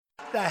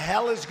what the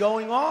hell is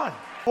going on?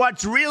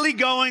 What's really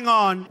going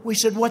on? We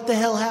said, what the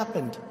hell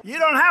happened? You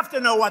don't have to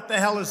know what the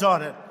hell is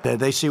on it.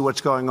 They see what's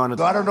going on.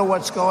 I don't know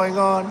what's going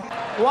on.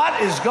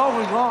 What is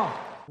going on?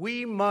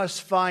 We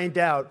must find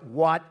out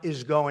what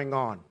is going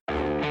on.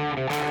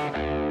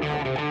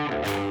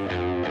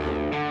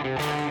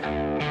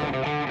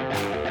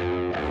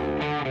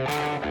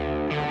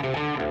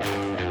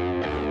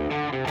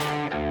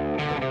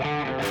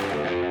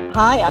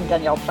 Hi, I'm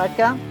Danielle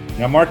Pletka.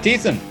 And I'm Mark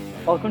Thiessen.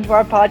 Welcome to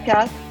our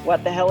podcast,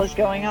 What the Hell is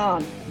Going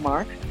On?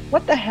 Mark,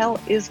 what the hell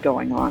is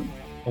going on?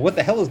 Well, what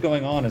the hell is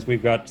going on is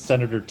we've got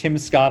Senator Tim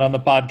Scott on the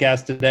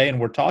podcast today, and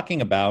we're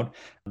talking about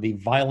the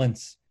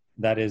violence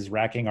that is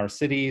racking our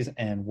cities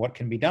and what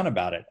can be done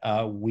about it.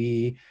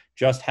 We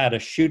just had a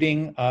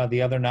shooting the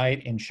other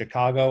night in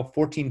Chicago,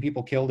 14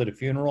 people killed at a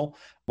funeral.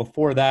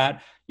 Before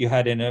that, you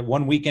had in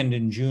one weekend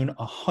in June,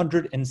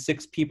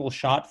 106 people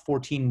shot,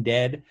 14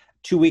 dead.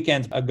 2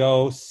 weekends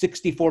ago,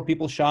 64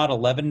 people shot,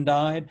 11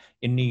 died.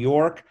 In New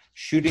York,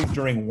 shootings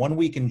during 1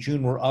 week in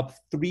June were up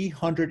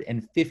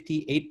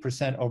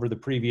 358% over the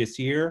previous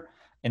year.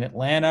 In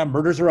Atlanta,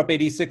 murders are up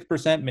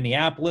 86%.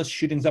 Minneapolis,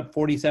 shootings up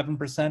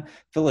 47%.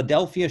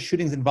 Philadelphia,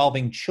 shootings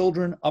involving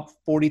children up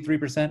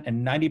 43%,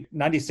 and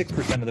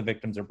 96% of the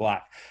victims are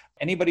Black.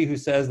 Anybody who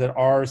says that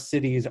our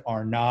cities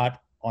are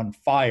not on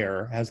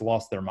fire has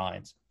lost their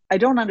minds. I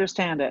don't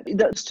understand it.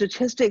 The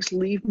statistics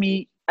leave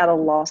me at a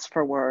loss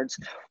for words.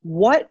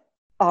 What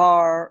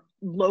are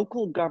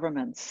local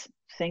governments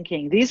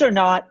thinking? These are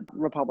not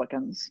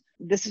Republicans.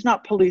 This is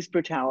not police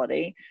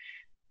brutality.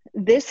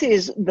 This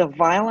is the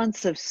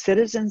violence of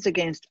citizens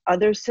against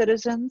other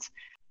citizens.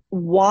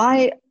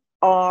 Why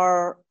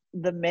are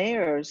the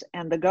mayors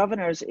and the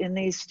governors in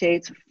these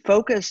states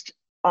focused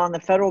on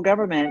the federal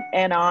government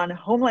and on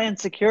Homeland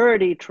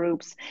Security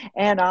troops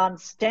and on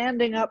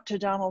standing up to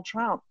Donald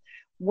Trump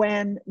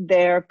when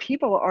their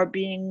people are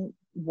being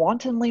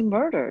wantonly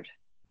murdered?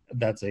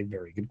 That's a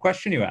very good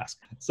question you ask.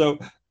 So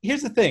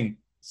here's the thing.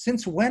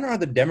 Since when are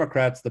the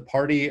Democrats the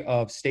party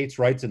of states'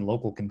 rights and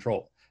local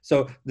control?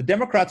 So the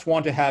Democrats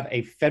want to have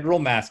a federal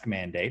mask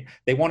mandate.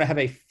 They want to have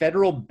a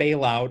federal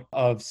bailout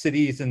of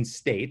cities and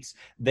states.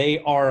 They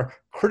are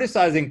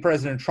criticizing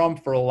President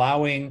Trump for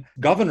allowing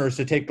governors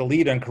to take the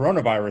lead on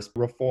coronavirus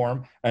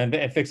reform and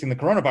fixing the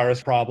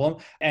coronavirus problem,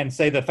 and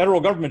say the federal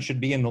government should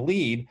be in the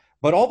lead.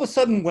 But all of a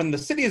sudden, when the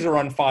cities are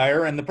on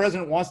fire and the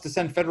president wants to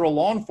send federal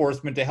law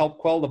enforcement to help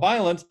quell the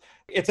violence,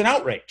 it's an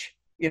outrage.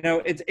 You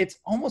know, it's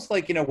almost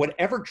like,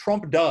 whatever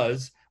Trump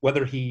does,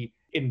 whether he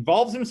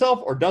involves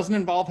himself or doesn't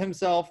involve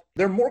himself,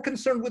 they're more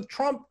concerned with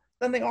Trump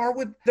than they are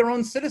with their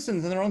own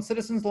citizens and their own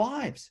citizens'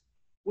 lives.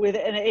 With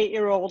an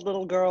 8-year-old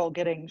little girl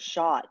getting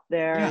shot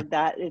there,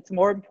 that it's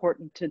more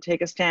important to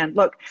take a stand.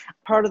 Look,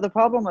 part of the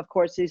problem, of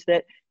course, is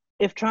that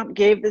if Trump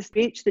gave the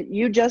speech that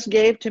you just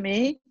gave to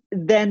me,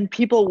 then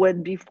people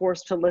would be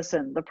forced to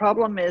listen. The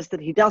problem is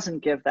that he doesn't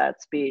give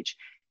that speech.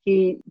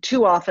 He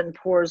too often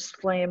pours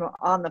flame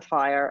on the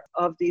fire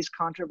of these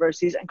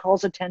controversies and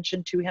calls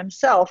attention to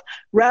himself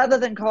rather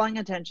than calling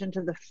attention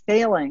to the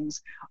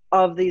failings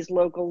of these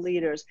local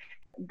leaders.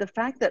 The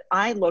fact that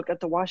I look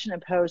at the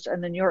Washington Post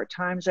and the New York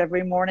Times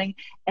every morning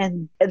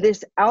and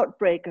this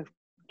outbreak of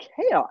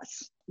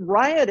chaos,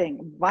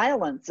 rioting,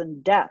 violence,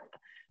 and death,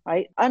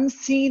 right,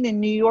 unseen in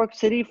New York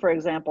City, for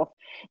example,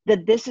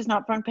 that this is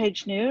not front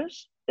page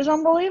news is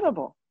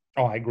unbelievable.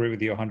 Oh, I agree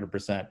with you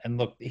 100%. And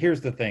look, here's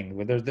the thing,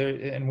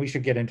 and we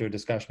should get into a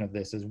discussion of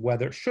this, is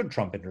whether should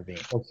Trump intervene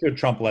or should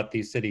Trump let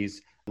these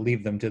cities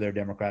leave them to their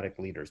Democratic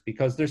leaders?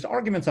 Because there's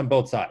arguments on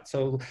both sides.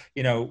 So,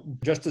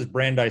 Justice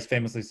Brandeis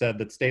famously said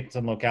that states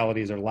and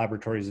localities are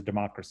laboratories of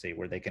democracy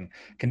where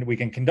we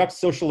can conduct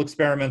social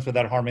experiments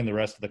without harming the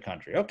rest of the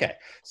country. Okay,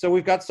 so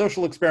we've got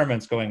social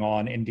experiments going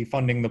on in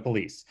defunding the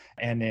police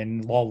and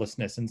in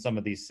lawlessness in some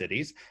of these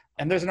cities.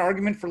 And there's an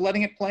argument for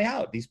letting it play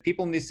out. These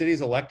people in these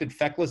cities elected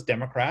feckless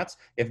Democrats.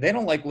 If they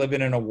don't like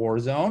living in a war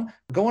zone,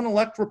 go and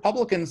elect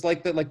Republicans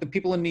like the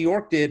people in New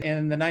York did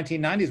in the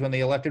 1990s when they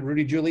elected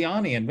Rudy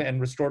Giuliani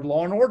and restored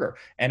law and order.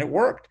 And it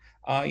worked.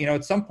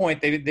 At some point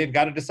they've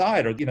got to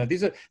decide, or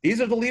these are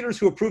the leaders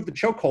who approved the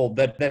chokehold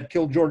that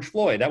killed George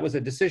Floyd. That was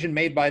a decision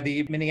made by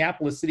the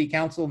Minneapolis City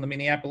Council and the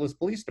Minneapolis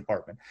Police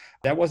Department.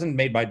 That wasn't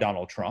made by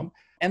Donald Trump.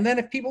 And then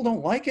if people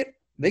don't like it,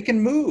 they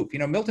can move.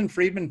 Milton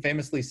Friedman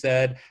famously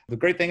said, the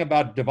great thing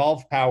about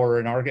devolved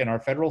power in our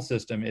federal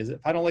system is if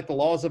I don't like the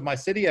laws of my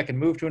city, I can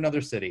move to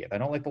another city. If I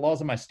don't like the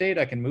laws of my state,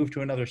 I can move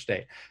to another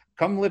state.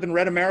 Come live in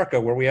Red America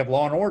where we have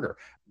law and order.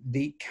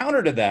 The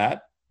counter to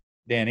that,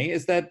 Danny,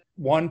 is that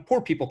one,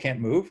 poor people can't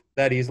move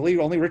that easily.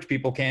 Only rich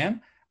people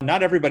can.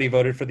 Not everybody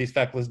voted for these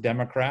feckless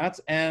Democrats,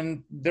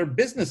 and their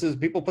businesses,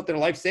 people put their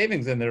life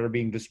savings in that are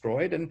being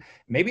destroyed. And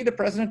maybe the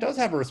president does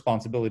have a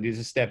responsibility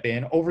to step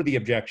in over the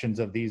objections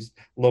of these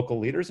local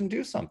leaders and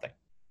do something.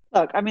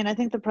 Look, I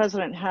think the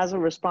president has a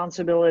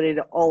responsibility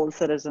to all the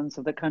citizens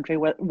of the country,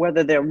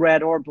 whether they're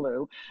red or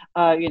blue,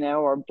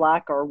 or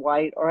black or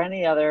white or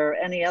any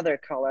other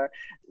color.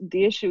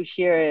 The issue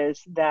here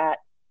is that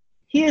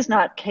He is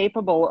not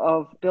capable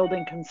of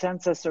building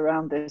consensus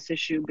around this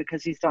issue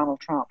because he's Donald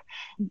Trump.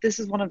 This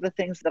is one of the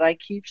things that I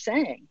keep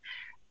saying.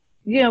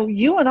 You know,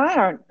 you and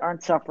I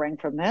aren't suffering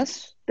from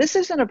this. This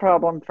isn't a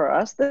problem for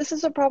us. This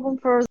is a problem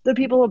for the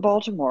people of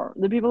Baltimore,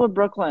 the people of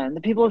Brooklyn, the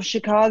people of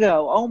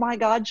Chicago. Oh my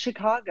God,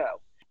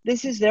 Chicago.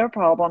 This is their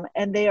problem,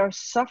 and they are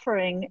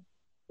suffering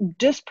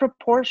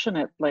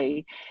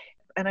disproportionately.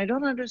 And I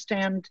don't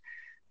understand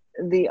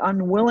the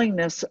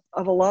unwillingness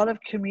of a lot of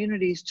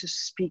communities to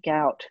speak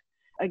out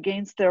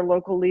against their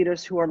local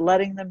leaders who are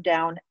letting them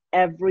down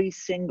every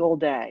single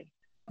day.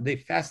 The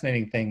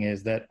fascinating thing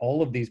is that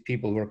all of these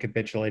people who are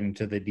capitulating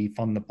to the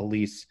defund the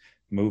police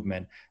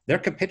movement, they're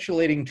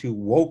capitulating to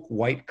woke,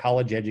 white,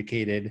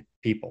 college-educated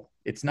people.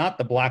 It's not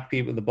the black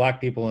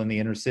people in the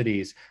inner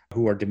cities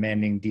who are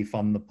demanding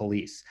defund the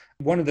police.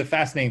 One of the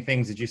fascinating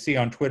things that you see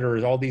on Twitter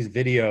is all these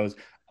videos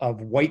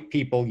of white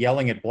people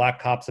yelling at black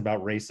cops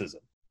about racism.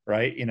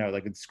 Right? You know,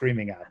 like it's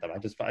screaming at them. I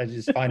just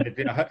find it,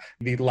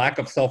 the lack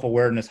of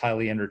self-awareness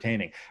highly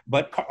entertaining.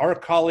 But our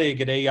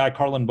colleague at AEI,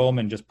 Carlin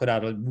Bowman, just put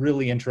out a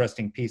really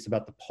interesting piece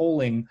about the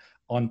polling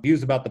on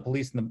views about the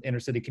police in the inner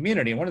city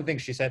community. And one of the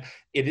things she said,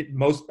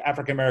 most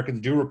African Americans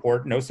do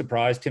report, no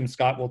surprise, Tim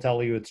Scott will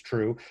tell you it's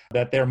true,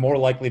 that they're more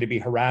likely to be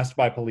harassed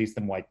by police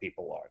than white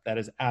people are. That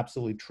is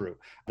absolutely true.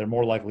 They're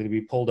more likely to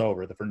be pulled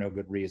over for no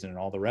good reason and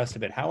all the rest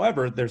of it.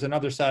 However, there's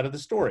another side of the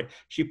story.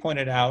 She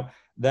pointed out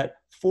that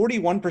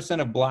 41%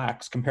 of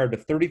blacks compared to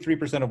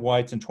 33% of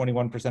whites and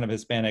 21% of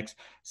Hispanics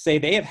say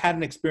they have had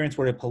an experience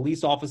where a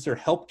police officer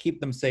helped keep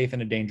them safe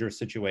in a dangerous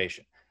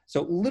situation.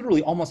 So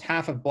literally almost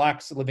half of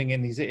blacks living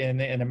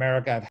in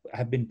America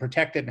have been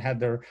protected and had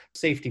their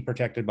safety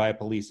protected by a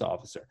police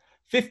officer.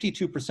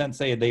 52%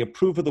 say they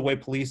approve of the way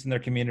police in their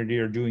community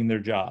are doing their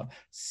job.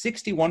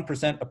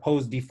 61%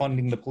 oppose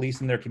defunding the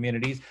police in their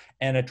communities.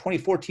 And a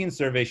 2014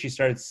 survey she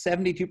started,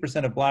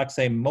 72% of blacks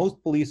say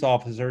most police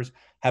officers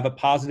have a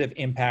positive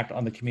impact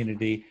on the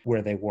community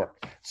where they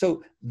work.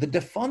 So the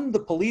defund the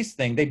police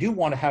thing, they do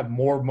want to have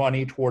more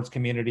money towards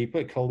community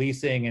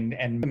policing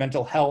and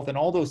mental health and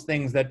all those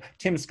things that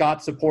Tim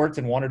Scott supports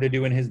and wanted to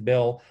do in his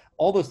bill.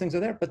 All those things are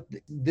there. But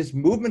this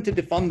movement to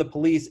defund the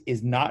police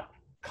is not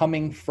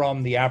coming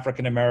from the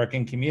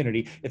African-American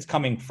community. It's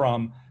coming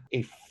from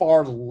a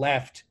far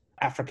left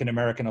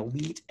African-American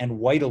elite and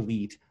white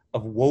elite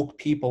of woke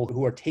people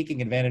who are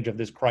taking advantage of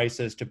this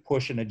crisis to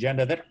push an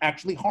agenda that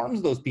actually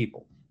harms those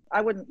people. I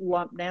wouldn't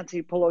lump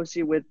Nancy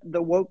Pelosi with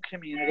the woke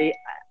community.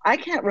 I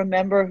can't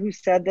remember who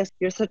said this.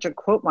 You're such a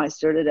quote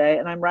meister today,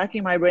 and I'm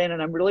racking my brain,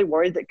 and I'm really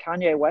worried that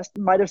Kanye West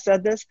might have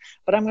said this,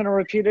 but I'm going to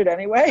repeat it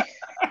anyway.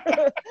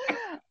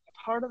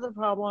 Part of the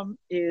problem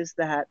is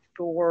that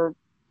for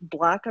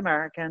Black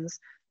Americans,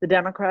 the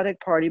Democratic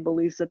Party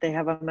believes that they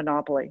have a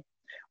monopoly.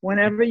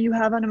 Whenever you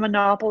have a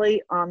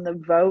monopoly on the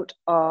vote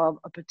of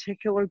a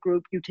particular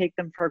group, you take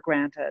them for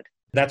granted.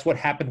 That's what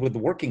happened with the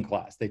working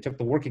class. They took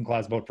the working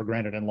class vote for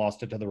granted and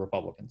lost it to the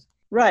Republicans.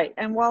 Right.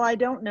 And while I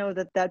don't know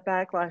that that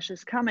backlash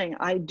is coming,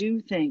 I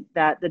do think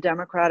that the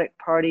Democratic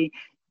Party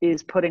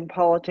is putting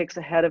politics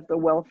ahead of the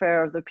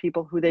welfare of the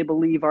people who they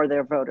believe are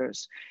their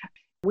voters.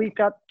 We've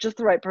got just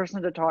the right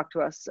person to talk to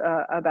us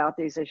about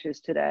these issues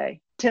today.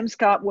 Tim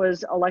Scott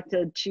was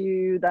elected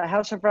to the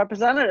House of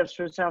Representatives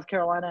for South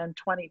Carolina in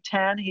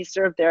 2010. He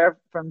served there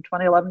from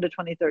 2011 to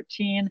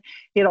 2013.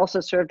 He had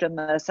also served in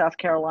the South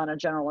Carolina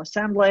General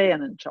Assembly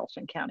and in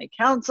Charleston County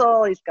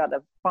Council. He's got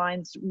a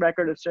fine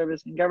record of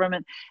service in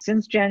government.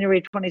 Since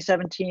January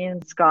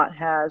 2017, Scott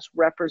has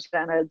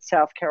represented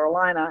South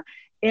Carolina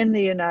in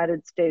the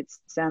United States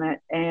Senate,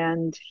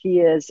 and he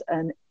is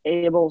an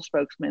able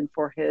spokesman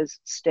for his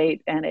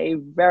state and a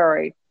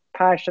very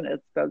passionate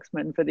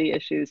spokesman for the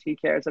issues he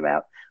cares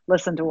about.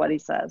 Listen to what he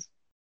says.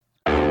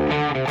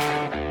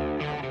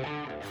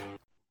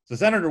 So,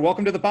 Senator,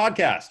 welcome to the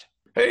podcast.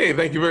 Hey,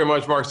 thank you very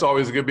much, Mark. It's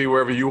always good to be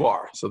wherever you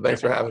are. So thanks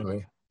for having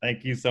me.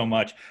 Thank you so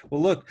much.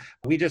 Well, look,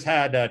 we just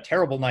had a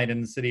terrible night in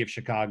the city of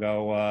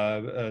Chicago.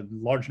 A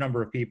large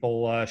number of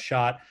people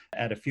shot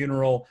at a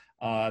funeral.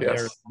 Yes.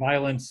 There's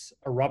violence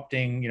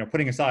erupting,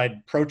 putting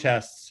aside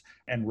protests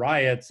and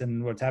riots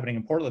and what's happening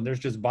in Portland. There's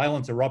just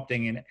violence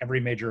erupting in every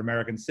major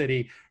American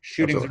city.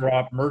 Shootings are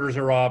up, murders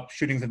are up,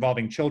 shootings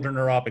involving children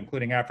are up,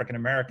 including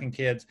African-American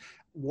kids.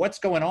 What's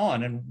going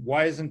on, and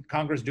why isn't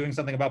Congress doing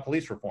something about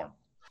police reform?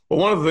 Well,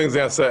 one of the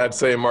things I'd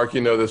say, Mark,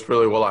 you know this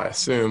really well, I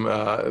assume,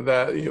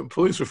 that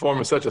police reform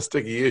is such a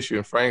sticky issue.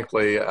 And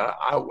frankly,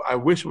 I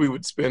wish we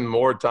would spend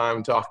more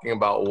time talking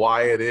about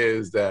why it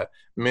is that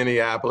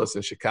Minneapolis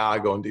and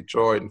Chicago and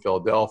Detroit and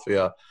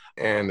Philadelphia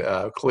and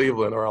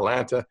Cleveland or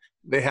Atlanta,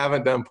 they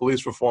haven't done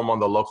police reform on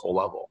the local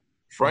level.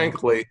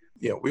 Frankly,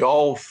 we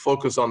all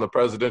focus on the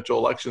presidential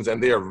elections,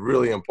 and they are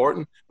really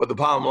important. But the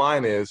bottom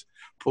line is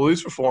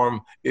police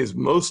reform is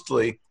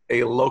mostly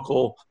a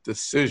local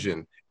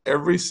decision.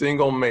 Every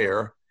single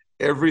mayor,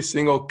 every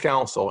single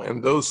council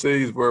in those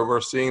cities where we're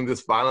seeing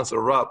this violence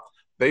erupt,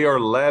 they are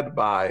led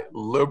by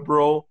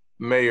liberal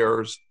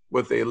mayors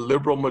with a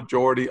liberal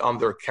majority on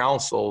their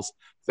councils.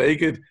 They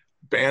could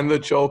ban the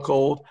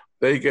chokehold.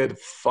 They could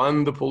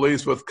fund the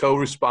police with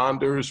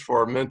co-responders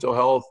for mental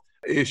health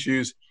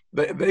issues,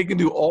 they can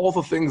do all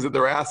the things that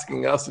they're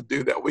asking us to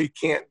do that we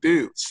can't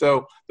do.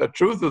 So the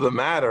truth of the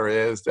matter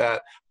is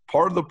that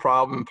part of the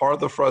problem, part of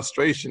the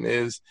frustration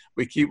is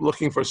we keep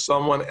looking for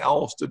someone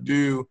else to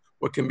do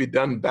what can be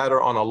done better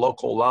on a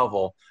local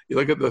level. You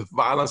look at the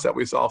violence that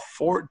we saw,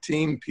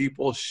 14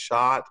 people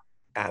shot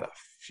at a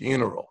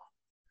funeral.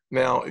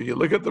 Now, you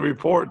look at the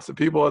reports, the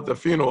people at the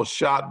funeral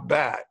shot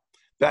back.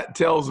 That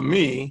tells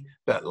me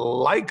that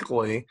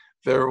likely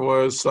there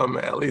was some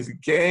at least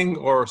gang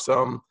or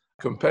some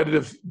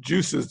competitive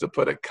juices, to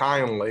put it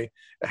kindly,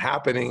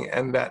 happening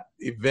in that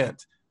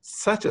event.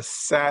 Such a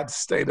sad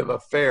state of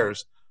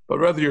affairs. But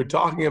whether you're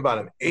talking about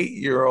an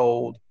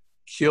 8-year-old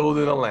killed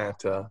in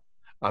Atlanta,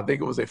 I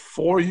think it was a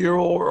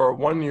 4-year-old or a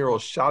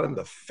 1-year-old shot in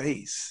the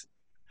face.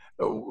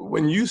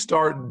 When you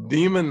start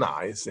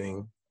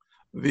demonizing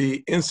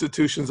the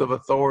institutions of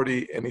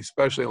authority and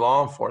especially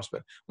law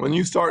enforcement, when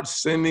you start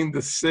sending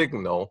the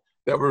signal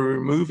that we're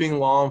removing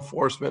law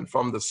enforcement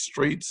from the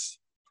streets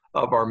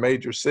of our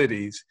major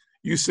cities,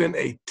 you send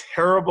a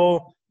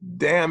terrible,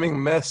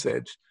 damning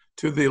message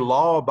to the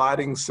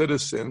law-abiding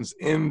citizens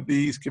in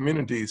these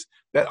communities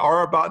that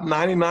are about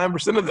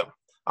 99% of them.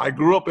 I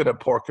grew up in a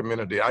poor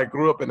community. I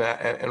grew up in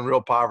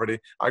real poverty.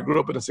 I grew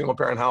up in a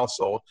single-parent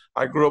household.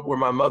 I grew up where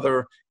my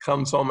mother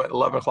comes home at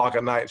 11 o'clock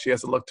at night. She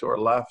has to look to her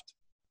left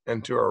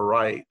and to her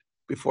right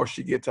before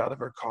she gets out of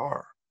her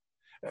car.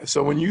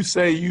 So when you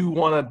say you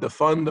want to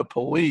defund the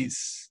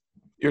police,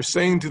 you're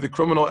saying to the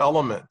criminal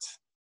element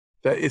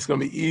that it's going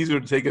to be easier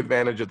to take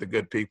advantage of the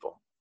good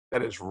people.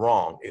 That is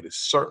wrong. It is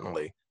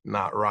certainly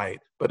not right,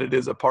 but it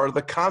is a part of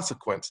the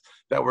consequence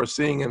that we're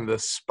seeing in the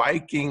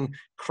spiking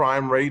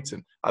crime rates.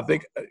 And I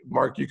think,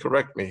 Mark, you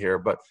correct me here,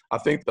 but I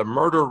think the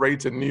murder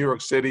rates in New York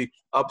City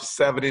up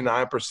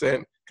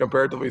 79%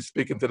 comparatively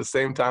speaking to the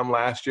same time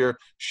last year,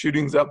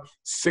 shootings up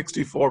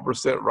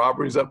 64%,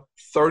 robberies up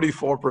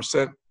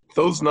 34%.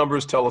 Those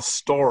numbers tell a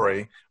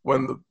story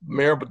when the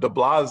Mayor de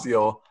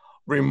Blasio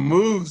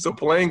removes the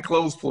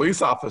plainclothes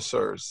police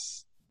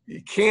officers.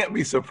 You can't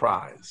be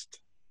surprised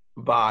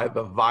by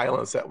the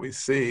violence that we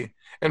see.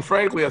 And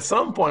frankly, at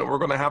some point, we're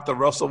going to have to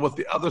wrestle with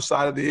the other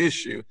side of the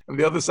issue. And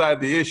the other side of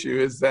the issue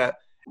is that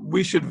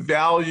we should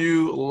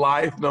value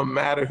life no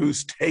matter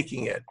who's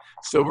taking it.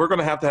 So we're going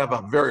to have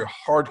a very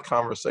hard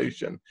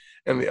conversation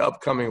in the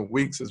upcoming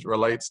weeks as it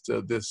relates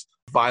to this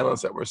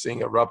violence that we're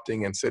seeing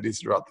erupting in cities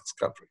throughout this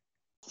country.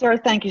 Sir,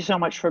 thank you so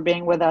much for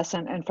being with us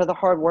and for the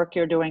hard work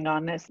you're doing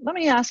on this. Let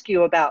me ask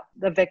you about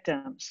the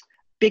victims,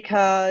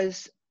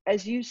 because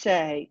as you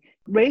say,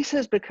 race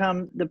has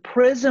become the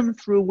prism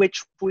through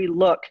which we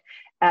look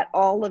at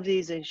all of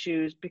these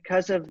issues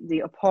because of the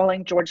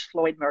appalling George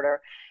Floyd murder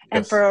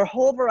and for a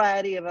whole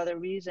variety of other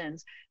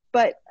reasons.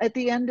 But at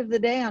the end of the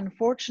day,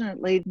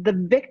 unfortunately, the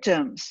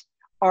victims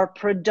are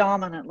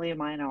predominantly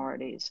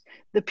minorities.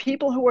 The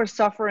people who are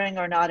suffering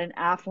are not in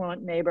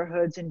affluent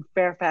neighborhoods in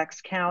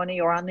Fairfax County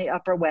or on the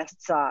Upper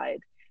West Side.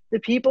 The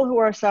people who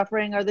are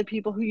suffering are the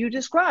people who you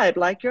described,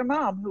 like your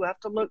mom, who have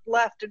to look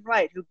left and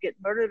right, who get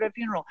murdered at a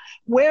funeral.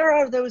 Where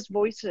are those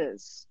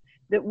voices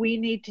that we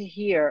need to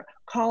hear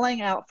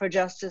calling out for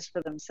justice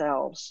for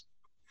themselves?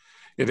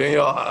 Yeah,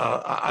 Danielle,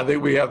 I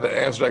think we have to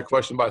answer that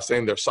question by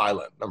saying they're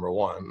silent, number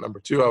one. Number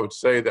two, I would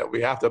say that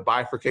we have to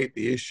bifurcate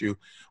the issue.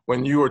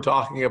 When you were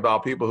talking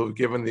about people who've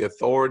given the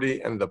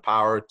authority and the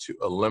power to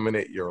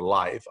eliminate your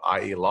life,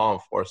 i.e. law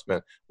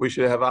enforcement, we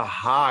should have a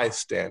high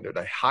standard,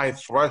 a high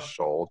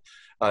threshold.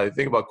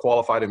 Think about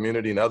qualified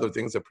immunity and other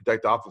things that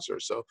protect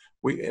officers. So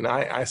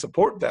I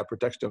support that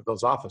protection of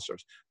those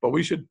officers, but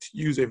we should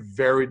use a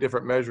very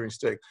different measuring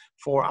stick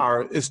for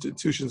our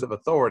institutions of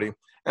authority.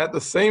 At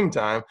the same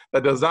time,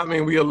 that does not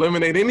mean we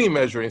eliminate any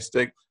measuring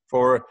stick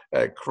for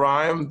a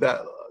crime that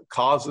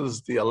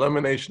causes the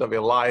elimination of a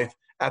life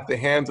at the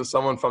hands of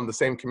someone from the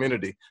same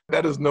community.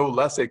 That is no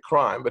less a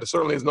crime, but it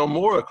certainly is no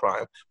more a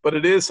crime, but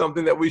it is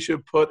something that we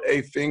should put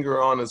a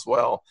finger on as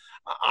well.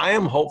 I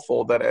am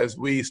hopeful that as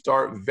we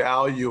start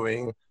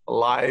valuing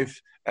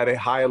life at a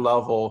high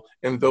level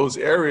in those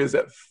areas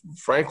that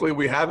frankly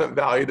we haven't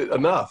valued it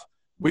enough,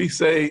 we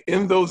say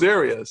in those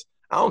areas,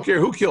 I don't care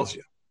who kills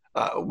you,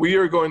 we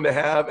are going to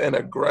have an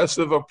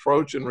aggressive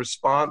approach in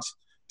response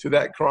to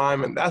that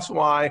crime. And that's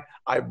why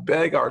I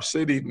beg our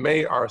city's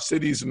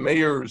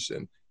mayors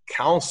and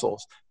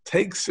councils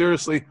take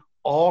seriously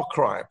all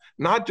crime,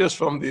 not just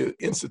from the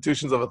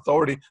institutions of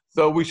authority,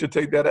 though we should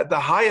take that at the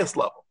highest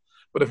level.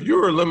 But if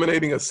you're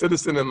eliminating a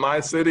citizen in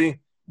my city,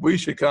 we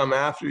should come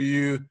after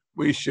you.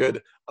 We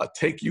should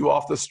take you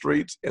off the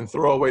streets and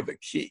throw away the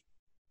key.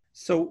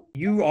 So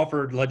you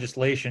offered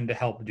legislation to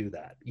help do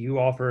that. You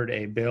offered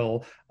a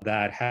bill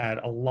that had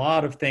a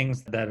lot of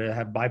things that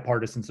have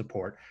bipartisan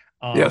support.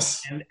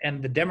 Yes.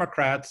 And the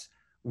Democrats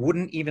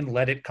wouldn't even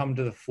let it come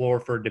to the floor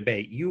for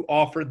debate. You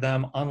offered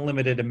them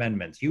unlimited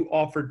amendments. You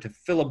offered to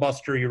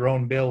filibuster your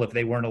own bill if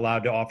they weren't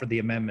allowed to offer the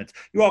amendments.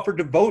 You offered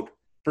to vote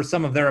for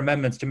some of their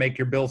amendments to make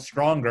your bill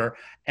stronger,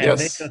 and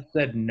they just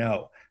said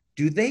no.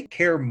 Do they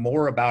care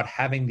more about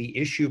having the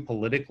issue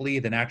politically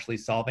than actually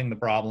solving the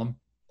problem?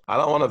 I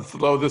don't want to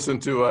throw this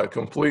into a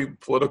complete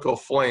political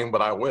flame,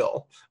 but I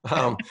will.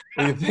 When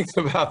you think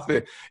about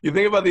the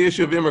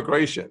issue of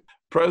immigration,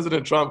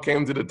 President Trump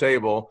came to the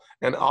table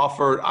and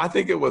offered, I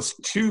think it was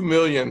 2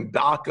 million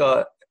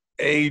DACA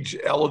age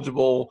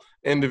eligible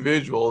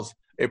individuals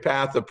a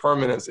path to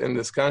permanence in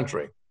this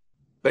country.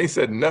 They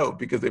said no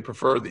because they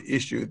prefer the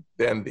issue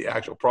than the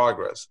actual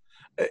progress.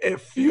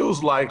 It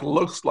feels like,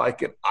 looks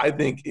like, and I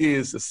think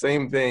is the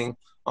same thing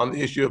on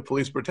the issue of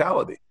police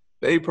brutality.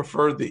 They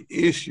prefer the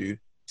issue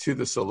to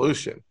the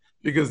solution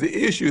because the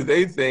issue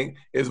they think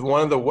is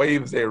one of the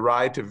waves they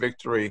ride to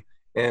victory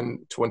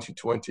in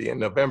 2020 in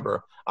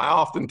November. I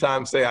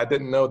oftentimes say I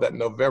didn't know that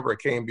November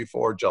came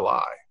before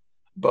July.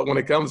 But when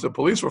it comes to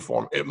police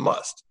reform, it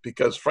must,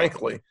 because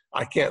frankly,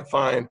 I can't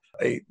find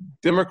a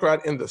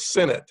Democrat in the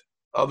Senate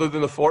other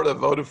than the four that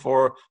voted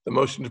for the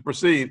motion to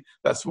proceed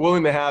that's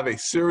willing to have a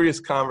serious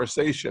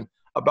conversation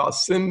about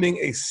sending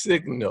a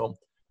signal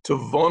to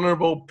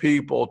vulnerable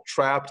people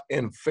trapped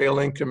in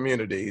failing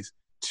communities,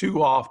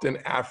 too often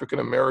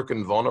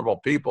African-American vulnerable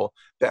people,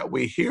 that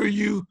we hear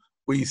you,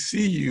 we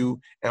see you,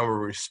 and we're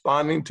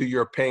responding to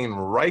your pain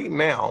right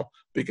now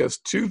because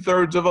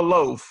 2/3 of a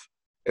loaf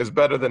is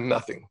better than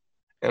nothing.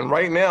 And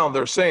right now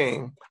they're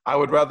saying, I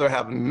would rather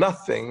have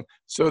nothing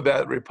so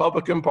that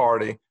Republican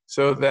Party,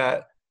 so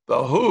that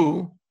the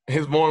who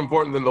is more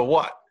important than the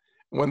what.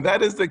 When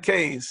that is the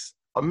case,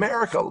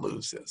 America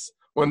loses.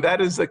 When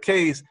that is the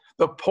case,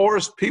 the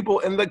poorest people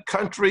in the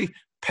country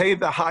pay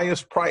the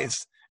highest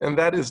price. And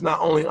that is not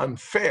only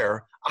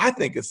unfair, I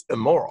think it's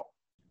immoral.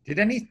 Did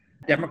any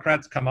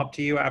Democrats come up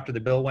to you after the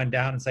bill went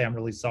down and say, I'm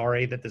really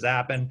sorry that this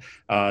happened,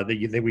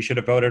 that we should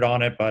have voted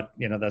on it, but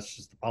that's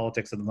just the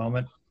politics of the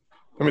moment?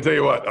 Let me tell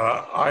you what,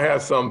 I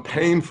had some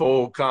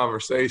painful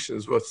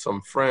conversations with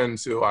some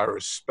friends who I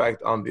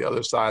respect on the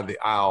other side of the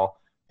aisle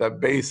that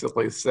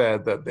basically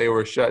said that they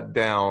were shut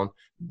down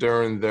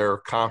during their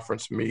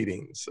conference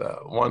meetings.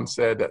 One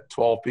said that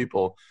 12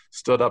 people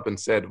stood up and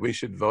said, we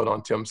should vote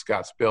on Tim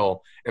Scott's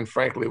bill. And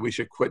frankly, we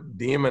should quit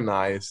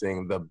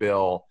demonizing the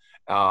bill.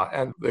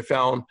 And they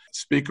found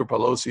Speaker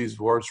Pelosi's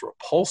words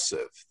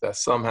repulsive, that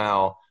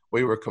somehow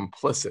we were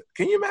complicit.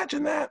 Can you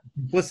imagine that?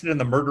 Complicit in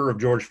the murder of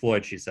George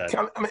Floyd, she said.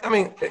 I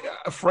mean,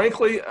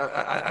 frankly,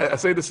 I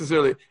say this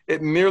sincerely,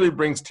 it nearly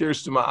brings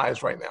tears to my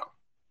eyes right now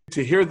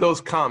to hear those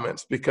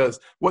comments, because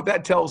what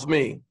that tells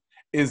me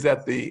is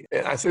that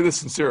and I say this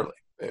sincerely,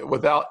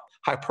 without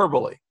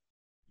hyperbole,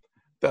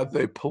 that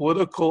the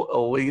political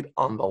elite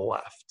on the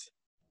left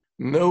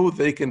know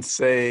they can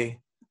say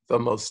the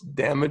most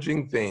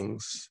damaging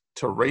things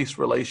to race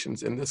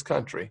relations in this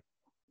country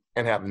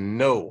and have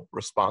no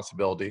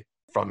responsibility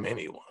from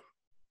anyone.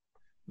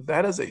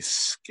 That is a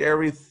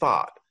scary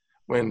thought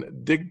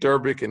when Dick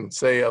Durbin can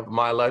say of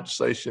my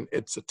legislation,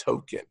 it's a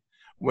token.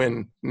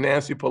 When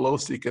Nancy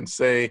Pelosi can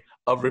say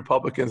of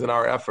Republicans and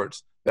our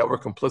efforts that we're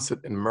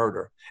complicit in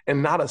murder.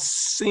 And not a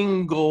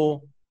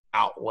single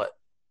outlet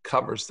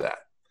covers that.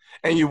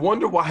 And you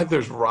wonder why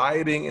there's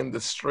rioting in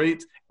the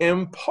streets.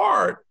 In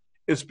part,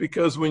 it's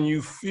because when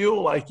you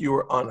feel like you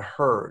are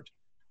unheard,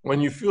 when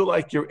you feel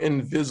like you're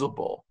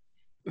invisible,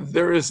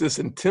 there is this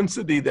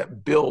intensity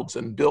that builds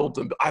and builds.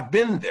 And I've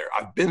been there.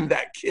 I've been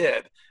that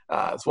kid.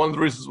 It's one of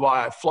the reasons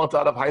why I flunked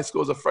out of high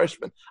school as a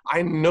freshman.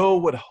 I know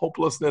what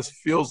hopelessness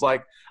feels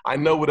like. I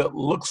know what it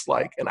looks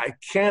like. And I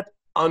can't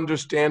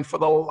understand for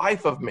the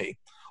life of me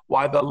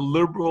why the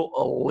liberal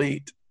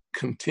elite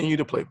continue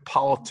to play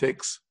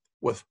politics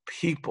with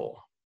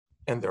people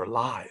and their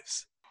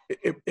lives.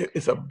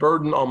 It's a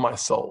burden on my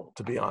soul,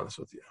 to be honest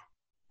with you.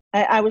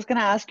 I was going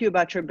to ask you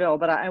about your bill,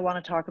 but I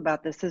want to talk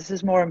about this. This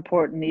is more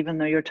important, even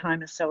though your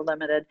time is so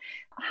limited.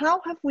 How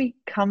have we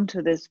come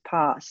to this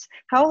pass?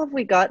 How have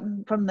we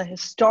gotten from the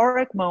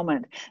historic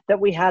moment that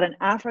we had an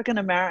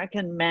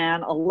African-American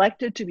man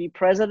elected to be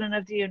president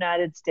of the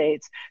United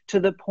States to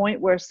the point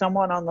where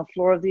someone on the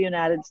floor of the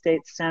United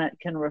States Senate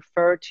can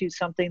refer to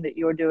something that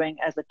you're doing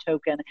as a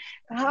token?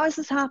 How has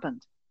this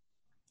happened?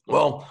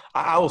 Well,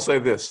 I will say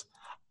this.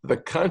 The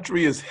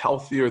country is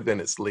healthier than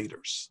its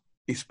leaders,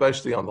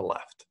 especially on the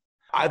left.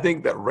 I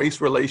think that race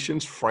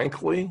relations,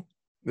 frankly,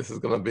 this is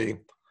going to be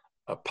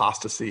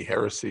apostasy,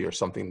 heresy, or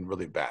something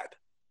really bad.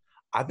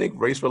 I think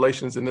race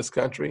relations in this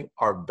country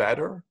are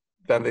better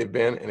than they've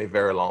been in a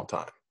very long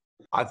time.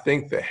 I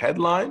think the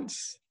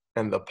headlines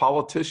and the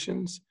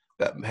politicians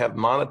that have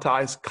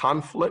monetized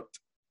conflict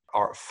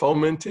are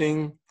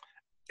fomenting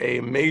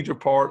a major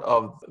part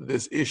of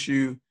this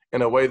issue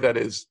in a way that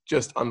is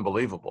just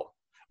unbelievable.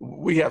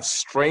 We have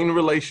strained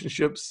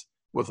relationships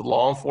with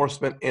law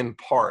enforcement in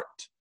part.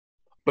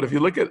 But if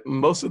you look at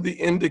most of the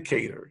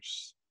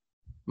indicators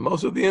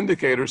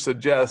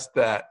suggest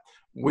that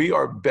we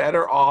are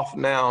better off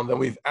now than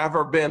we've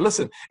ever been.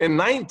 Listen, in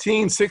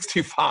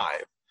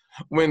 1965,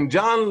 when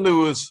John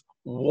Lewis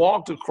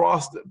walked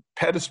across the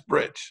Pettus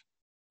Bridge,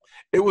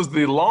 it was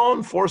the law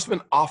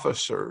enforcement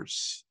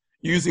officers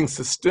using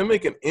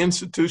systemic and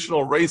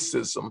institutional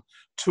racism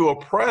to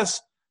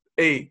oppress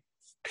a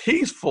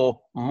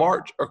peaceful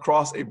march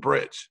across a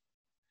bridge.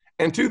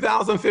 In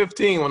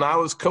 2015, when I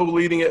was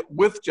co-leading it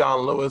with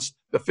John Lewis,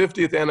 the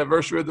 50th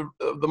anniversary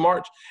of the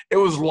march, it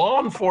was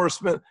law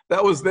enforcement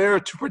that was there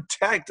to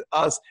protect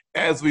us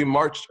as we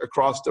marched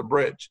across the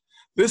bridge.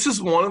 This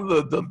is one of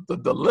the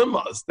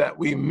dilemmas that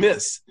we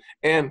miss.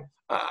 And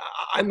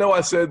I know I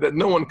said that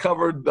no one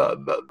covered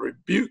the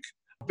rebuke.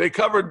 They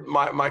covered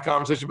my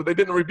conversation, but they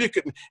didn't rebuke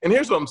it. And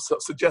here's what I'm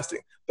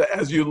suggesting, that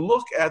as you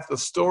look at the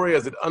story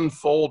as it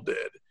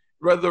unfolded,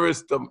 whether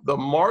it's the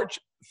march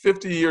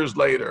 50 years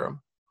later,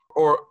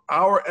 or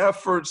our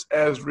efforts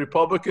as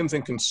Republicans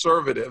and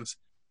conservatives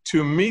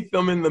to meet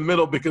them in the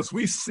middle, because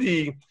we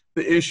see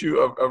the issue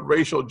of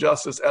racial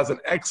justice as an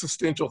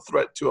existential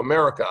threat to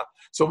America.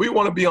 So we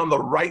want to be on the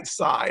right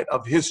side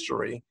of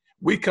history.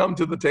 We come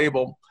to the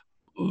table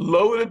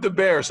loaded to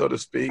bear, so to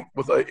speak,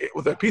 with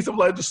a piece of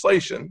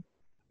legislation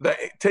that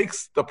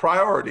takes the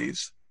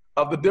priorities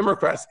of the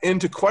Democrats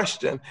into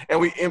question, and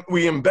we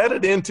embed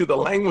it into the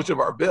language of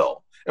our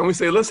bill. And we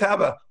say, let's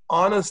have an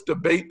honest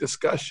debate,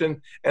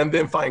 discussion, and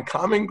then find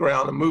common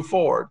ground and move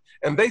forward.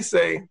 And they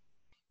say,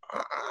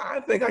 I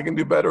think I can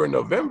do better in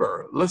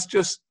November. Let's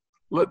just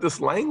let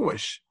this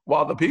languish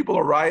while the people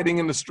are rioting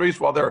in the streets,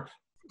 while they're,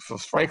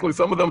 frankly,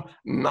 some of them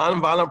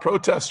nonviolent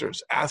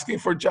protesters asking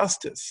for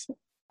justice.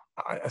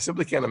 I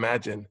simply can't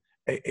imagine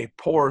a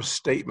poor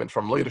statement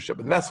from leadership.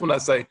 And that's when I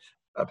say,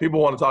 people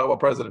want to talk about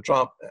President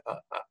Trump.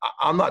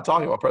 I'm not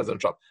talking about President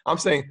Trump. I'm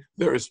saying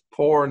there is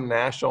poor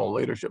national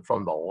leadership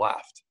from the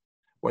left.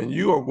 When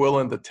you are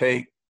willing to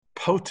take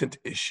potent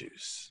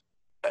issues,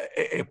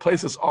 a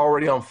place that's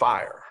already on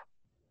fire,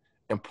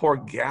 and pour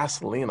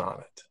gasoline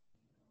on it.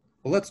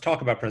 Well, let's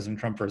talk about President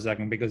Trump for a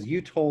second, because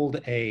you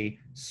told a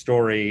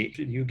story.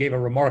 You gave a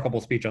remarkable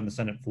speech on the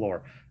Senate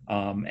floor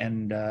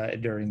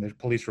during the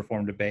police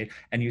reform debate.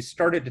 And you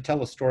started to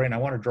tell a story, and I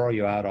want to draw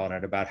you out on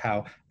it, about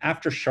how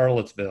after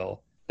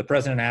Charlottesville, the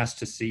president asked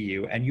to see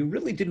you, and you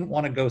really didn't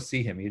want to go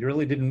see him. You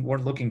really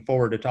weren't looking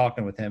forward to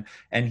talking with him.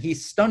 And he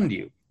stunned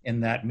you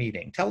in that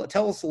meeting. Tell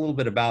us a little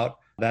bit about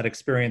that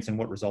experience and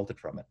what resulted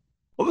from it.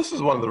 Well, this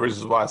is one of the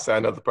reasons why I say I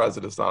know the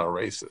president's not a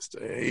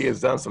racist. He has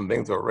done some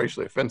things that are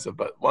racially offensive,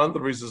 but one of the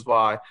reasons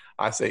why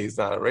I say he's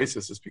not a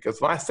racist is because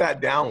when I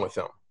sat down with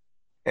him,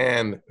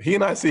 and he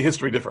and I see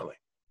history differently,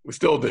 we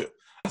still do.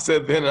 I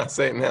said then and I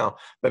say it now,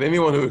 that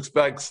anyone who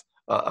expects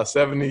a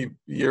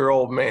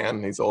 70-year-old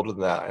man, he's older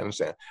than that, I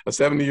understand, a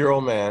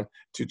 70-year-old man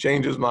to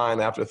change his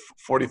mind after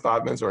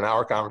 45 minutes or an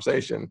hour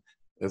conversation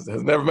has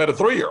never met a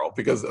 3-year-old,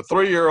 because a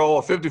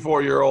 3-year-old, a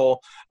 54-year-old,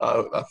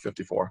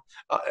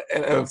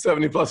 and a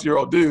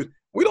 70-plus-year-old dude,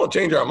 we don't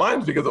change our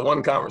minds because of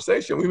one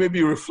conversation. We may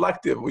be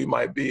reflective. We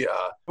might be,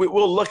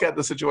 we'll look at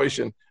the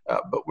situation,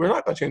 but we're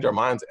not going to change our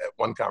minds at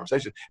one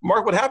conversation.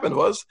 Mark, what happened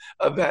was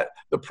that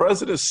the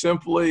president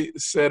simply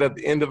said at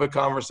the end of a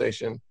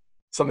conversation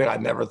something I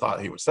never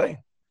thought he would say.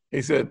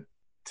 He said,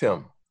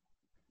 Tim,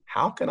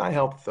 how can I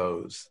help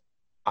those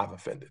I've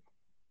offended?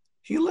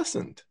 He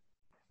listened.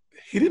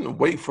 He didn't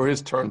wait for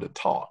his turn to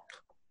talk.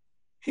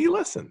 He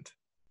listened.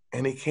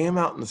 And he came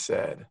out and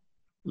said,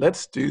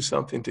 let's do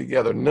something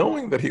together,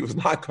 knowing that he was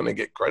not going to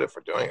get credit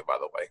for doing it, by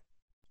the way.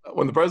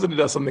 When the president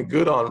does something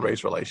good on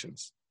race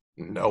relations,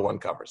 no one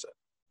covers it.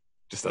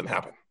 Just doesn't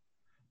happen.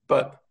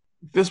 But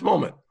this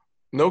moment,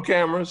 no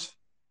cameras,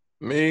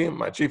 me,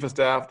 my chief of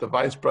staff, the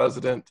vice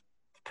president,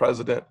 the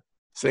president,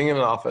 sitting in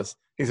an office.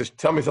 He says,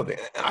 tell me something.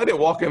 And I didn't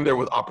walk in there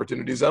with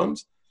opportunity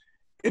zones.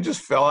 It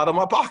just fell out of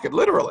my pocket,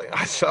 literally.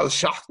 I was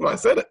shocked when I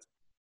said it.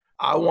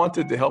 I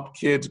wanted to help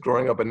kids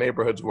growing up in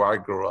neighborhoods where I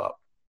grew up,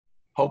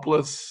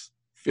 hopeless,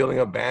 feeling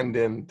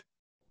abandoned,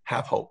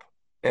 have hope.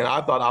 And I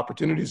thought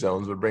opportunity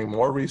zones would bring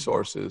more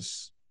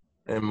resources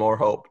and more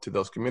hope to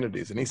those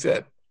communities. And he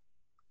said,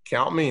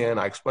 count me in.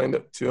 I explained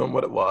it to him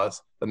what it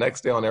was. The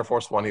next day on Air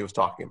Force One, he was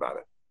talking about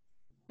it.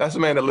 That's a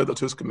man that lived up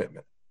to his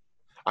commitment.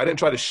 I didn't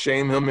try to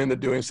shame him into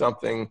doing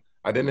something.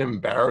 I didn't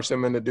embarrass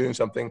him into doing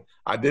something.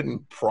 I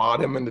didn't prod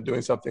him into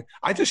doing something.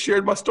 I just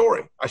shared my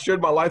story. I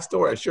shared my life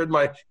story. I shared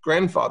my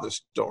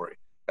grandfather's story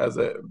as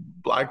a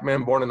Black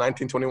man born in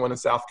 1921 in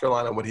South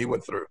Carolina, what he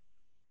went through.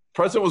 The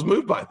president was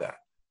moved by that.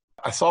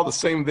 I saw the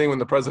same thing when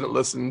the president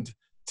listened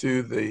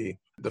to the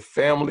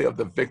family of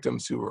the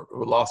victims who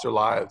lost their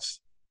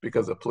lives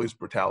because of police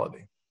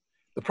brutality.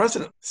 The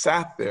president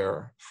sat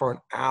there for an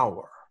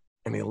hour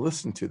and he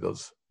listened to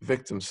those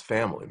victims'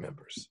 family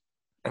members.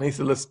 And he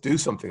said, let's do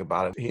something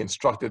about it. He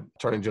instructed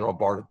Attorney General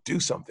Barr to do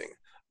something.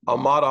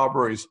 Ahmaud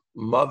Arbery's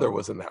mother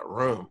was in that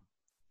room.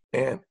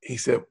 And he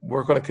said,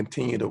 we're going to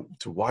continue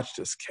to watch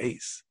this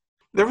case.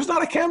 There was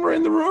not a camera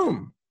in the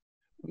room.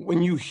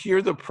 When you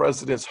hear the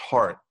president's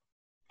heart,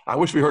 I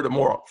wish we heard it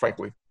more,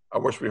 frankly. I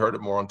wish we heard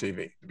it more on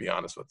TV, to be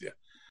honest with you.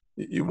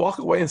 You walk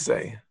away and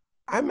say,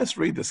 I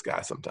misread this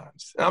guy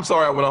sometimes. And I'm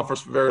sorry I went on for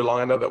very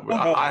long. I know that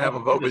I have a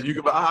vote,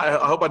 but I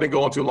hope I didn't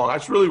go on too long. I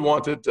just really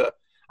wanted to.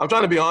 I'm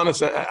trying to be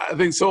honest. I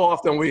think so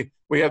often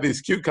we have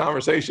these cute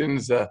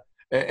conversations,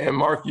 and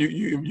Mark,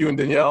 you and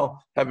Danielle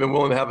have been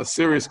willing to have a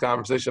serious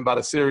conversation about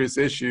a serious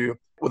issue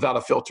without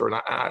a filter. And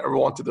I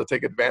wanted to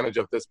take advantage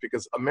of this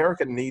because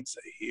America needs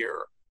to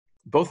hear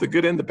both the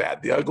good and the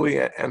bad, the ugly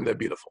and the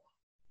beautiful.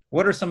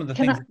 What are some of the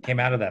things that came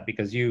out of that?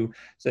 Because you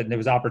said there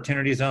was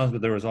opportunity zones,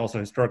 but there was also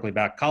historically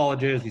black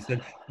colleges. You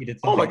said he did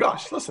something. Oh my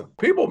gosh, listen,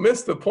 people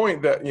miss the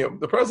point that,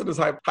 the president's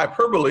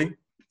hyperbole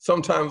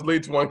sometimes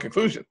leads to one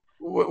conclusion.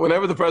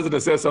 Whenever the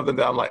president says something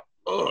that I'm like,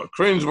 oh,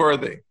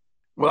 cringeworthy,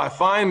 what I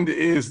find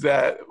is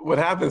that what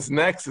happens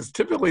next is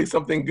typically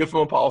something good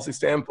from a policy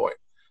standpoint.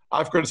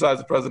 I've criticized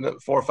the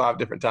president 4 or 5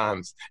 different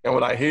times. And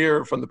what I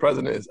hear from the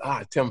president is,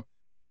 Tim,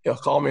 he'll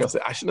call me and say,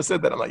 I shouldn't have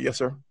said that. I'm like, yes,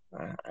 sir.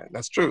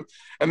 That's true.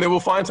 And then we'll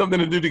find something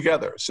to do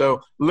together.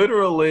 So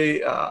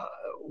literally,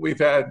 we've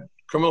had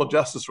criminal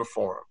justice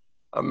reform,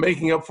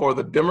 making up for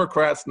the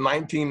Democrats'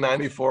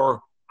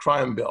 1994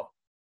 crime bill.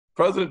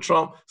 President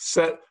Trump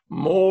set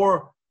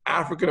more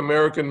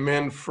African-American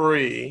men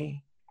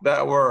free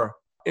that were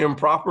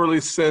improperly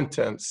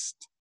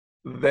sentenced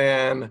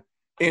than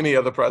any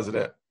other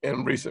president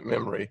in recent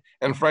memory.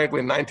 And frankly,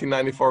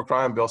 1994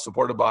 crime bill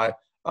supported by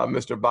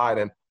Mr.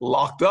 Biden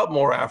locked up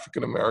more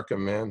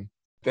African-American men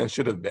than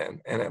should have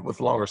been, and with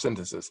longer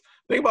sentences.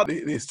 Think about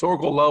the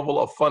historical level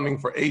of funding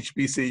for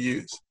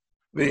HBCUs.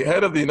 The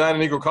head of the United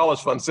Negro College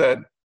Fund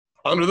said,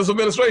 under this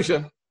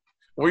administration,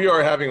 we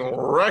are having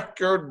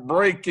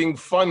record-breaking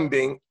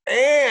funding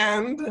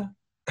and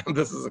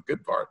this is a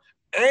good part,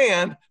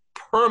 and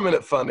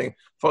permanent funding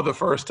for the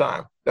first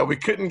time that we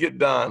couldn't get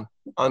done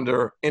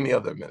under any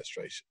other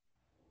administration.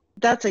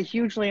 That's a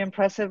hugely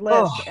impressive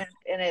list,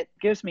 and it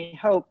gives me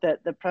hope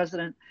that the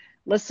president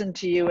listened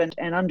to you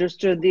and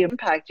understood the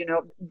impact,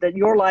 that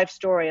your life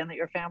story and that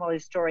your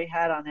family's story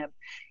had on him.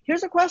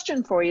 Here's a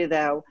question for you,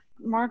 though.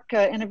 Mark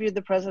interviewed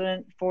the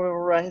president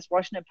for his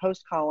Washington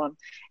Post column,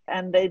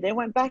 and they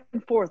went back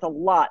and forth a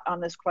lot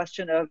on this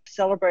question of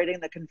celebrating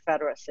the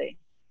Confederacy,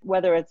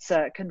 whether it's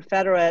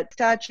Confederate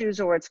statues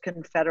or it's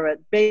Confederate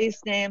base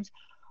names.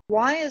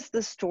 Why is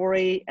the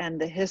story and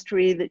the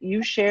history that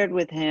you shared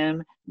with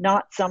him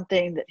not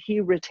something that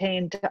he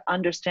retained to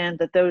understand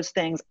that those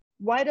things,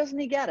 why doesn't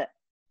he get it?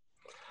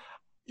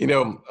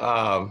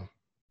 I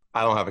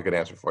don't have a good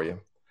answer for you.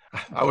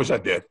 I wish I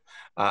did.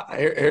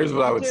 Here's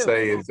what I would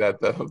say is that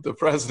the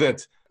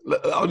president,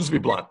 I'll just be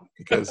blunt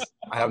because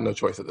I have no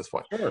choice at this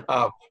point. Sure.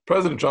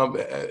 President Trump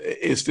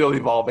is still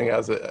evolving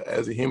as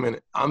a human.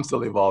 I'm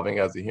still evolving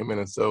as a human.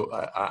 And so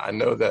I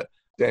know that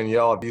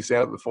Danielle, you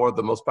stand up before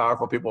the most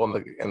powerful people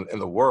in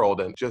the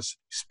world and just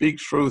speak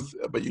truth,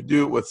 but you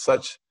do it with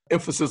such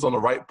emphasis on the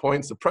right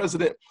points. The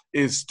president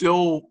is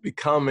still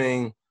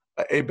becoming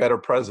a better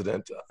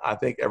president, I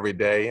think, every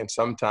day. And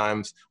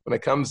sometimes when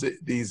it comes to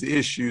these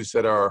issues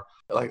that are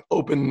like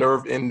open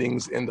nerve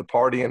endings in the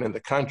party and in the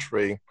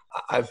country,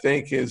 I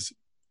think his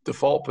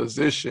default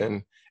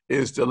position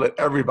is to let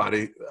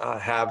everybody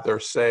have their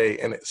say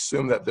and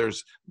assume that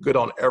there's good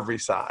on every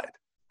side.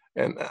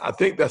 And I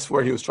think that's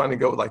where he was trying to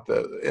go.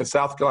 In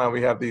South Carolina,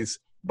 we have these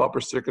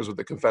bumper stickers with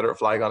the Confederate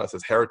flag on it that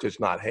says heritage,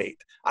 not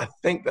hate. I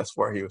think that's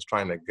where he was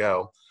trying to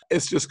go.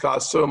 It's just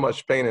caused so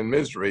much pain and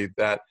misery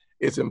that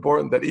it's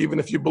important that even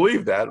if you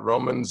believe that,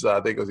 Romans, I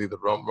think it was either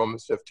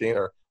Romans 15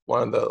 or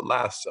one of the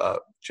last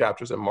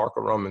chapters in Mark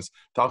of Romans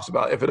talks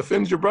about if it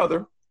offends your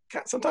brother,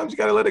 sometimes you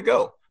got to let it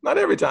go. Not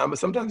every time, but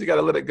sometimes you got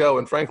to let it go.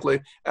 And frankly,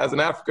 as an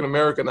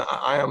African-American,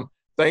 I am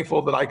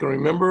thankful that I can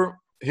remember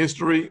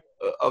history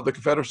of the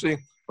Confederacy,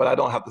 but I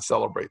don't have to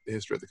celebrate the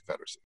history of the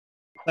Confederacy.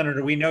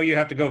 Senator, we know you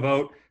have to go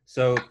vote.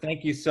 So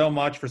thank you so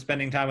much for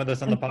spending time with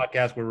us on the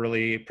podcast. We're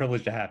really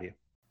privileged to have you.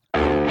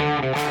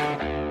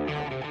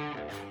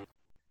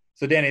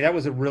 So Danny, that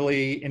was a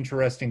really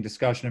interesting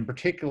discussion, and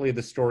particularly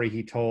the story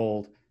he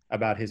told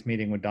about his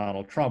meeting with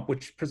Donald Trump,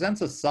 which presents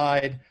a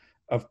side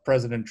of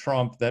President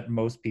Trump that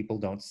most people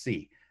don't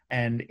see.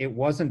 And it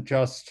wasn't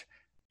just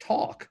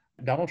talk.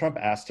 Donald Trump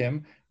asked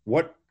him,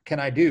 what can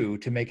I do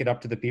to make it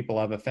up to the people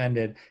I've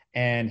offended?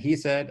 And he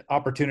said,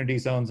 opportunity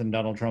zones, and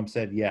Donald Trump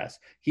said yes.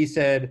 He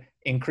said,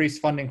 increase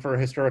funding for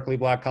historically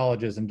black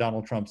colleges, and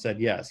Donald Trump said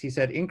yes. He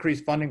said,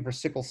 increase funding for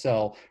sickle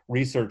cell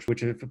research,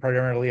 which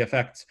primarily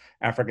affects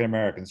African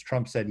Americans.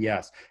 Trump said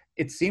yes.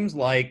 It seems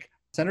like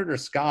Senator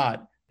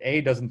Scott,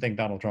 A, doesn't think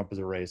Donald Trump is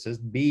a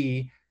racist,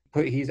 B,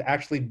 he's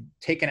actually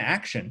taken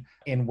action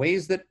in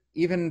ways that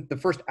even the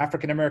first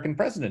African American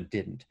president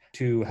didn't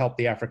to help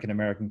the African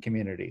American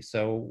community.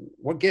 So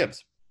what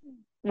gives?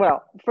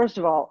 Well, first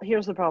of all,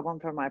 here's the problem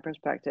from my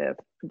perspective.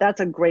 That's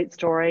a great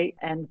story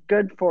and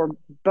good for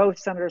both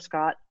Senator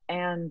Scott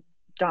and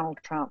Donald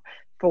Trump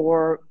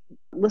for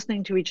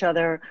listening to each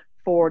other,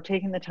 for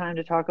taking the time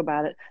to talk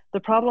about it. The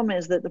problem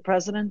is that the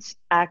president's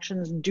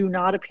actions do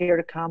not appear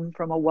to come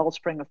from a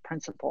wellspring of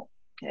principle.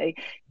 Okay.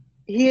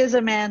 He is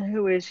a man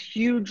who is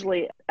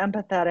hugely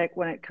empathetic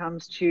when it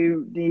comes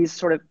to these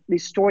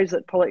stories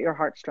that pull at your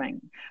heartstring.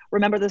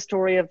 Remember the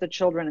story of the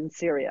children in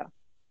Syria.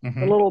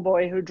 The little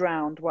boy who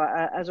drowned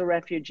as a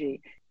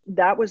refugee.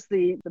 That was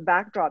the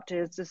backdrop to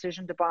his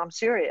decision to bomb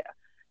Syria.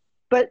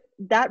 But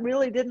that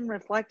really didn't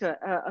reflect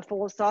a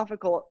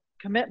philosophical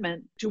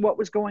commitment to what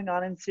was going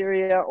on in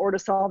Syria or to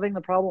solving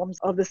the problems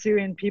of the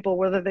Syrian people,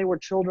 whether they were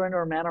children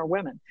or men or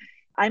women.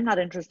 I'm not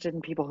interested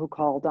in people who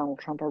call Donald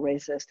Trump a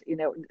racist.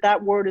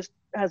 That word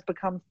has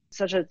become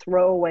such a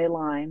throwaway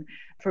line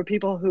for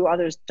people who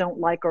others don't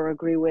like or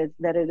agree with,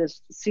 that it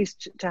has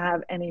ceased to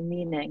have any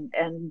meaning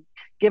and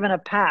given a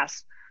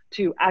pass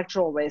to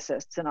actual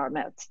racists in our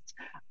midst.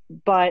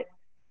 But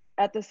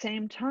at the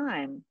same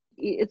time,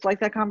 it's like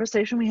that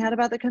conversation we had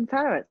about the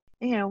Confederates.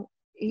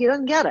 He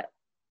doesn't get it.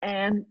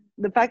 And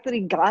the fact that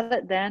he got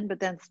it then, but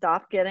then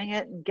stopped getting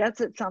it and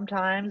gets it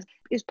sometimes,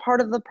 is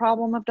part of the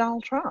problem of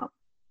Donald Trump.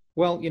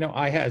 Well,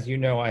 I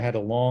had a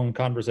long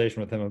conversation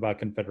with him about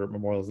Confederate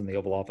memorials in the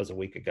Oval Office a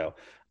week ago.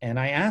 And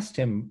I asked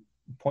him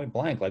point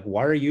blank,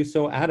 why are you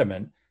so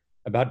adamant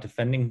about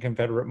defending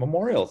Confederate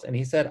memorials? And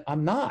he said,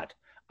 I'm not.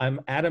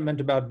 I'm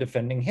adamant about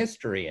defending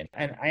history.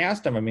 And I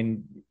asked him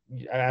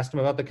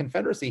about the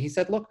Confederacy. He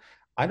said, look,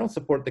 I don't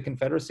support the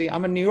Confederacy.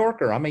 I'm a New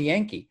Yorker. I'm a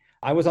Yankee.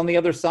 I was on the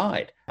other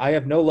side. I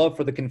have no love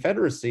for the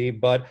Confederacy.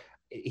 But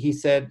he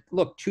said,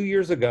 look, 2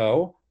 years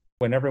ago,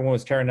 when everyone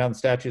was tearing down the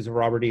statues of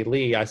Robert E.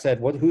 Lee, I said,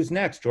 who's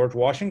next, George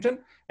Washington?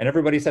 And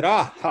everybody said,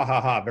 ha, ha,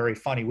 ha, very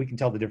funny. We can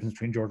tell the difference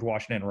between George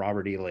Washington and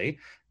Robert E. Lee.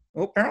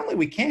 Well, apparently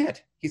we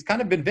can't. He's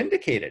kind of been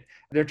vindicated.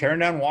 They're tearing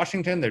down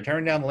Washington. They're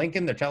tearing down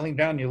Lincoln. They're tearing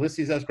down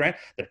Ulysses S. Grant.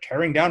 They're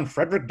tearing down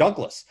Frederick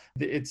Douglass.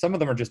 Some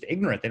of them are just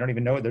ignorant. They don't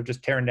even know it. They're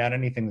just tearing down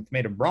anything that's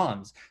made of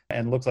bronze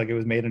and looks like it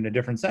was made in a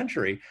different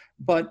century.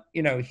 But,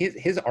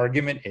 his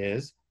argument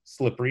is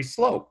slippery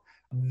slope.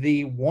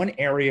 The one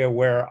area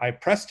where I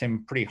pressed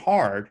him pretty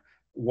hard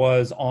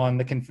was on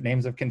the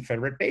names of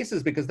Confederate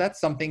bases, because that's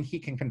something he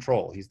can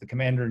control. He's the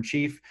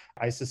commander-in-chief.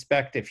 I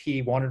suspect if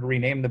he wanted to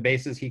rename the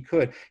bases, he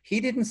could. He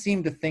didn't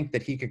seem to think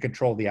that he could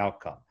control the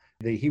outcome.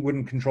 He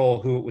wouldn't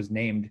control who it was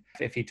named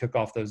if he took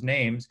off those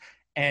names.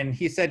 And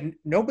he said,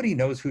 nobody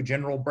knows who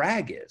General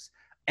Bragg is.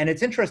 And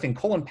it's interesting,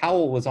 Colin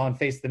Powell was on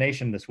Face the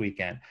Nation this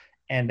weekend,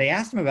 and they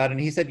asked him about it,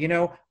 and he said,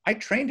 I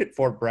trained at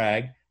Fort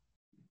Bragg,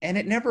 and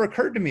it never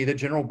occurred to me that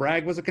General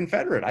Bragg was a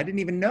Confederate. I didn't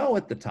even know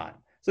at the time.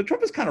 So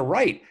Trump is kind of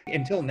right.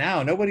 Until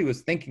now, nobody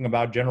was thinking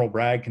about General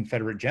Bragg,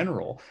 Confederate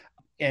general.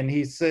 And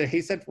he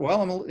said,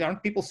 well,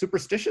 aren't people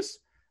superstitious?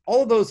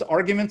 All of those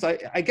arguments,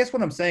 I guess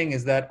what I'm saying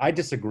is that I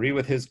disagree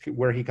with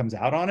where he comes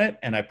out on it,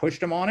 and I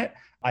pushed him on it.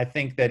 I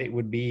think that it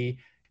would be,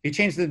 he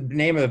changed the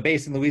name of the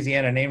base in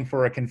Louisiana, named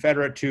for a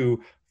Confederate,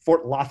 to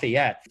Fort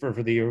Lafayette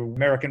for the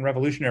American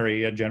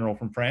Revolutionary general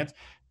from France.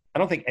 I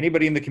don't think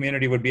anybody in the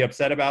community would be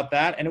upset about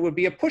that. And it would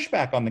be a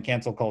pushback on the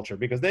cancel culture,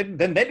 because then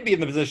they'd be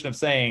in the position of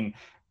saying,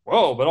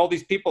 whoa, but all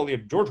these people,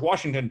 George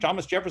Washington,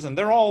 Thomas Jefferson,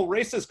 they're all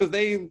racist because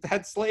they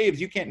had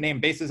slaves. You can't name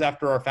bases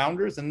after our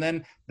founders. And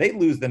then they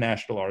lose the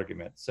national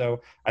argument.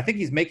 So I think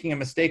he's making a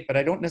mistake, but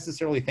I don't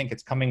necessarily think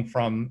it's coming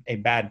from a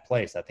bad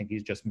place. I think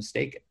he's just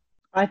mistaken.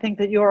 I think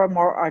that you're a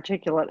more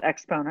articulate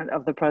exponent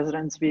of the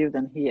president's view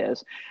than he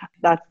is.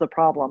 That's the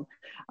problem.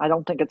 I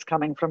don't think it's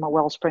coming from a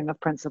wellspring of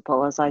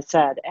principle, as I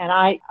said. And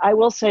I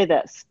will say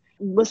this,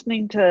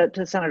 listening to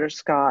Senator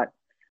Scott,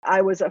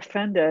 I was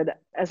offended,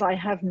 as I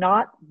have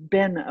not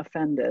been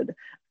offended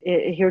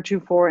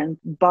heretofore,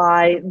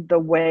 by the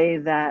way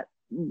that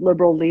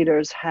liberal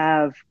leaders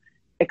have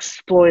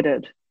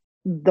exploited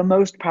the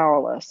most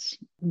powerless,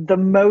 the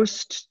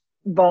most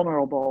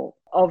vulnerable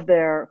of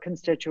their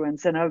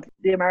constituents and of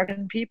the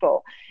American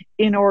people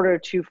in order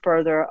to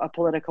further a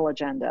political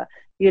agenda.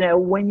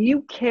 When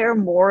you care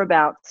more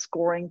about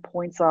scoring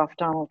points off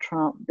Donald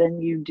Trump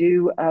than you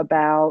do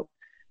about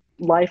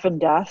life and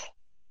death,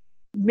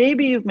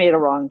 maybe you've made a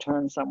wrong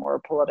turn somewhere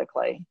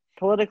politically,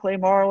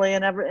 morally,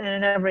 and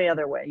in every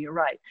other way. You're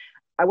right.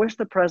 I wish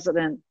the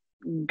president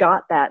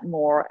got that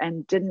more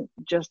and didn't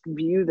just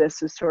view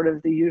this as sort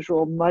of the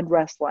usual mud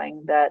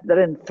wrestling that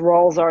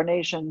enthralls our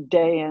nation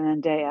day in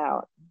and day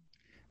out.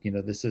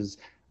 This is,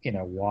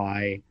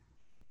 why,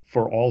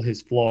 for all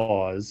his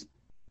flaws,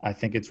 I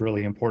think it's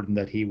really important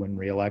that he win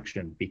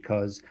re-election,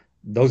 because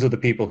those are the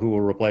people who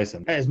will replace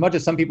him. As much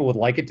as some people would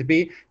like it to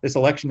be, this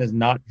election is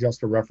not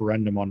just a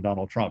referendum on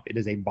Donald Trump. It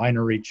is a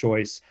binary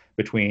choice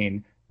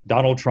between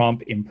Donald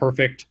Trump,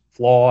 imperfect,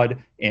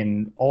 flawed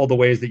in all the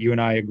ways that you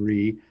and I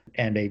agree,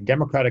 and a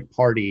Democratic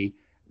Party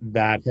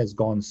that has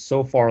gone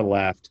so far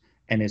left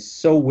and is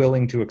so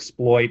willing to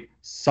exploit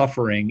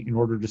suffering in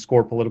order to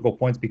score political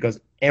points,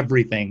 because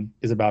everything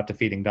is about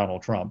defeating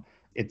Donald Trump.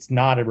 It's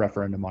not a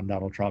referendum on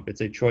Donald Trump.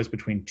 It's a choice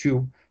between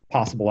two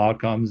possible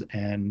outcomes,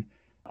 and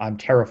I'm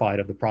terrified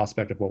of the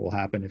prospect of what will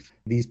happen if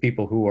these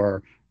people who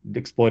are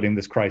exploiting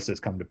this crisis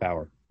come to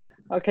power.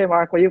 Okay,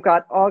 Mark, well, you've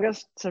got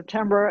August,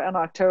 September, and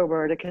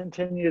October to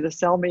continue to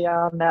sell me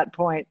on that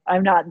point.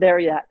 I'm not there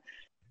yet.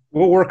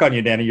 We'll work on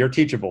you, Danny. You're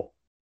teachable.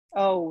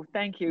 Oh,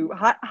 thank you.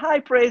 High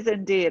praise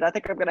indeed. I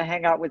think I'm going to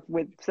hang out with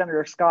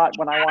Senator Scott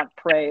when I want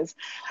praise.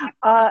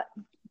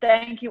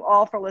 Thank you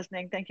all for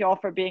listening. Thank you all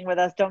for being with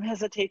us. Don't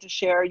hesitate to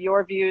share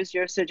your views,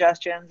 your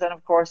suggestions, and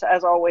of course,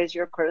 as always,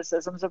 your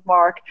criticisms of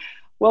Mark.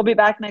 We'll be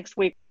back next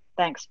week.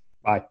 Thanks.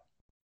 Bye.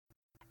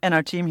 And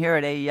our team here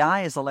at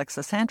AEI is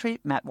Alexa Santry,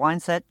 Matt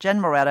Weinset,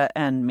 Jen Moretta,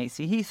 and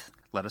Macy Heath.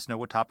 Let us know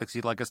what topics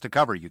you'd like us to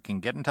cover. You can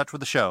get in touch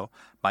with the show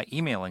by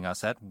emailing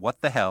us at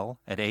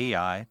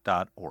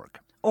whatthehell@aei.org.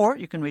 Or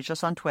you can reach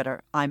us on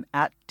Twitter. I'm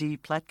at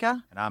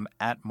 @dpletka. And I'm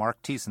at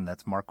Mark Thiessen.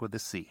 That's Mark with a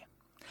C.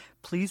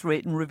 Please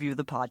rate and review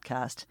the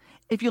podcast.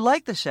 If you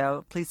like the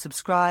show, please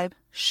subscribe,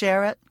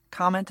 share it,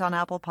 comment on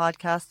Apple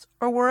Podcasts,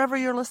 or wherever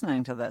you're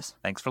listening to this.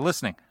 Thanks for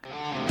listening.